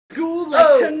School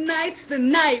like tonight's the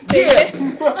night,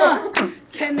 baby.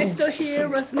 Can they still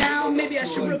hear us now? Maybe I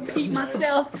should repeat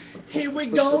myself. Here we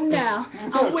go now.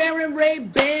 I'm wearing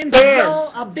Ray-Bans,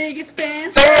 our biggest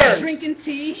fans. Drinking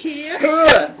tea here.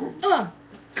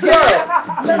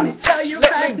 Let me tell you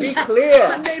right now.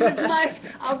 My name is Mike.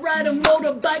 I ride a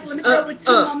motorbike. Let me throw it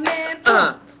to my man.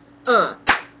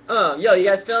 Yo, you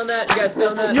guys feeling that? You guys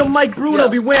feeling that? Yo, Mike Bruno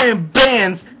be wearing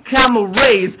bands, camel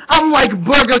rays. I'm like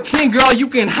Burger King, girl. You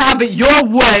can have it your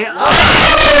way.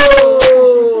 Oh!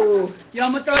 Yo,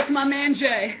 I'm gonna throw it to my man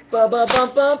Jay.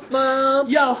 Ba-ba-bum-bum-bum.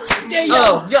 Yo, yeah, yo.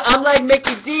 Oh, yo, I'm like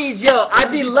Mickey D's. Yo, I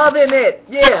be loving it.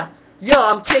 Yeah. Yo,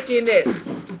 I'm kicking it.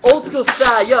 Old school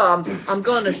style, yo, I'm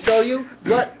gonna show you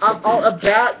what I'm all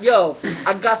about. Yo,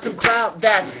 I got some clout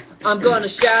that I'm gonna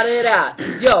shout it out.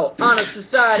 Yo, Honor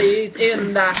Society's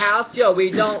in the house. Yo,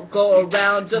 we don't go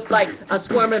around just like a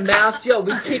squirming mouse. Yo,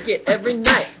 we kick it every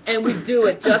night and we do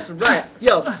it just right.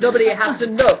 Yo, nobody has to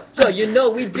know. So you know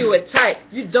we do it tight.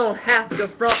 You don't have to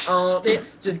front on it.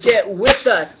 Just get with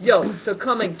us. Yo, so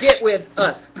come and get with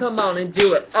us. Come on and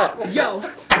do it up. Yo,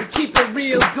 we keep it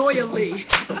real doily.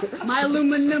 My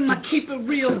aluminum, I keep it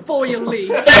real foily.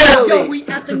 Yo, we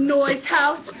at the Noise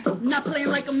House, not playing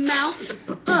like a mouse.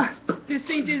 This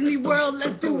ain't Disney World,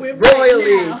 let's do it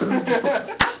royally. Right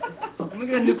now. Let me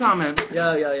get a new comment.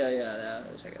 Yeah,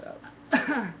 check it out.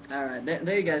 Alright,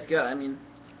 there you guys go. I mean,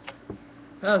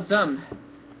 that was something.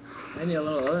 I need a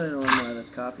little more of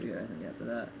this coffee here, I think, after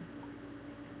that.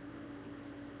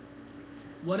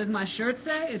 What does my shirt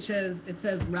say? It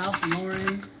says Ralph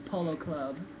Lauren Polo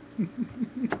Club.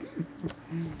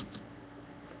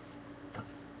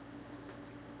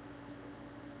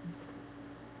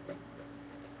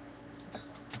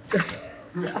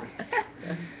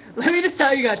 Let me just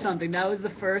tell you guys something. That was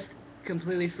the first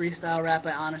completely freestyle rap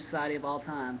by Honor Society of all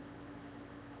time.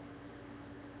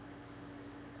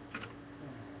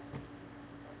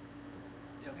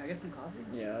 Yo, can I get some coffee?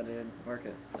 Yeah, dude. Work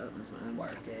it.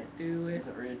 Work it. Do it.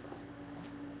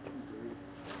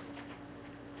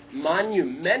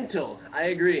 Monumental. I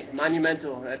agree.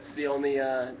 Monumental. That's the only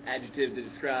adjective to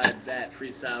describe that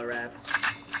freestyle rap.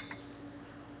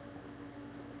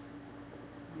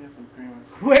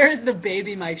 Where is the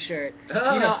baby Mike shirt? You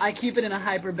know, I keep it in a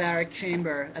hyperbaric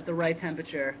chamber at the right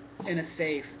temperature in a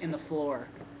safe in the floor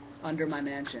under my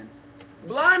mansion.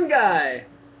 Blonde guy.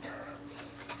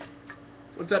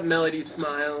 What's up, Melody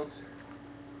Smiles?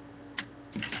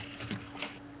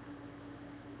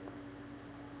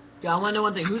 Yeah, I want to know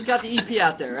one thing. Who's got the EP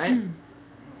out there, right?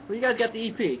 Who you guys got the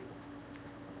EP?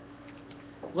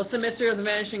 What's the mystery of the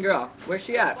Vanishing Girl? Where's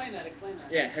she at? Explain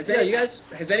that. Yeah,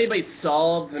 has anybody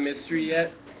solved the mystery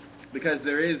yet? Because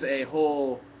there is a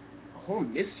whole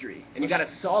mystery, and you gotta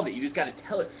solve it. You just gotta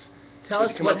tell us. Tell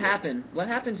us what happened. What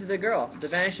happened to the girl, the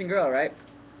Vanishing Girl, right?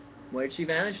 Where did she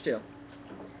vanish to?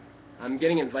 I'm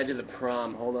getting invited to the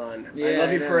prom. Hold on. Yeah, I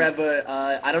love you I know. forever.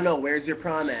 I don't know. Where's your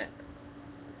prom at?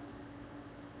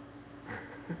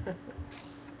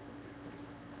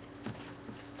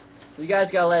 You guys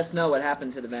gotta let us know what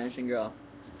happened to the Vanishing Girl.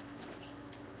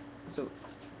 So.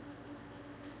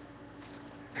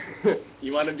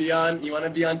 You wanna be on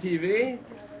TV?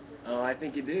 Oh, I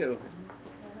think you do.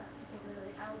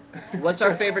 What's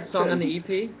our favorite song on the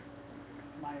EP?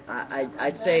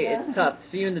 I'd say it's tough.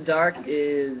 See You in the Dark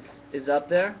is up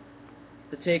there.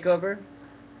 The Takeover.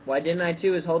 Why Didn't I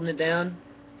Too is holding it down.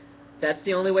 That's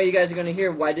the only way you guys are gonna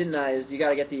hear Why Didn't I is you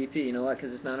gotta get the EP. You know what?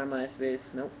 Because it's not on MySpace.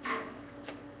 Nope.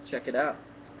 Check it out.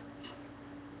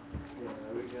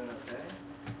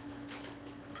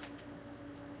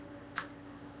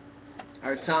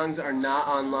 Our songs are not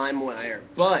on LimeWire,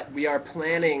 but we are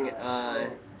planning,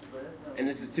 and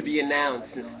this is to be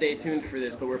announced, and stay tuned for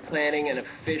this, but we're planning an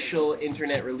official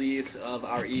internet release of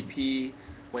our EP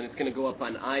when it's going to go up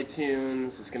on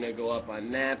iTunes, it's going to go up on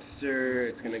Napster,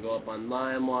 it's going to go up on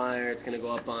LimeWire, it's going to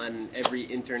go up on every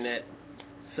internet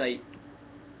site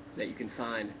that you can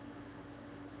find.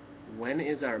 When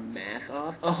is our math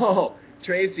off? Oh,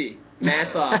 Tracy,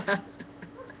 math off.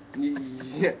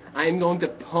 I'm going to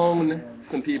pwn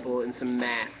some people in some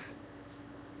math.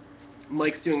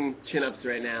 Mike's doing chin-ups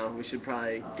right now. We should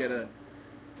probably get a...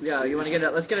 Yeah, you want to get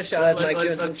a... Let's get a shot at Mike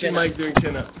doing some chin-ups. Mike doing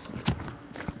chin-ups.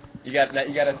 You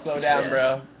gotta slow down,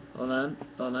 bro. Hold on.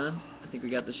 I think we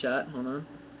got the shot. Hold on.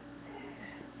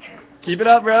 Keep it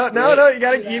up, bro. No, you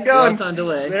gotta keep going. It's on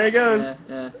delay. There he goes.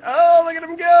 Yeah. Oh, look at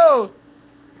him go!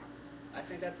 I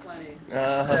think that's plenty.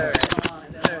 Alright.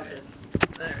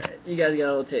 You guys got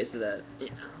a little taste of that. Yeah.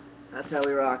 That's how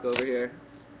we rock over here.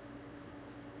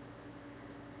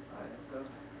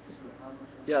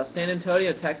 Yo, San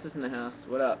Antonio, Texas in the house.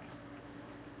 What up?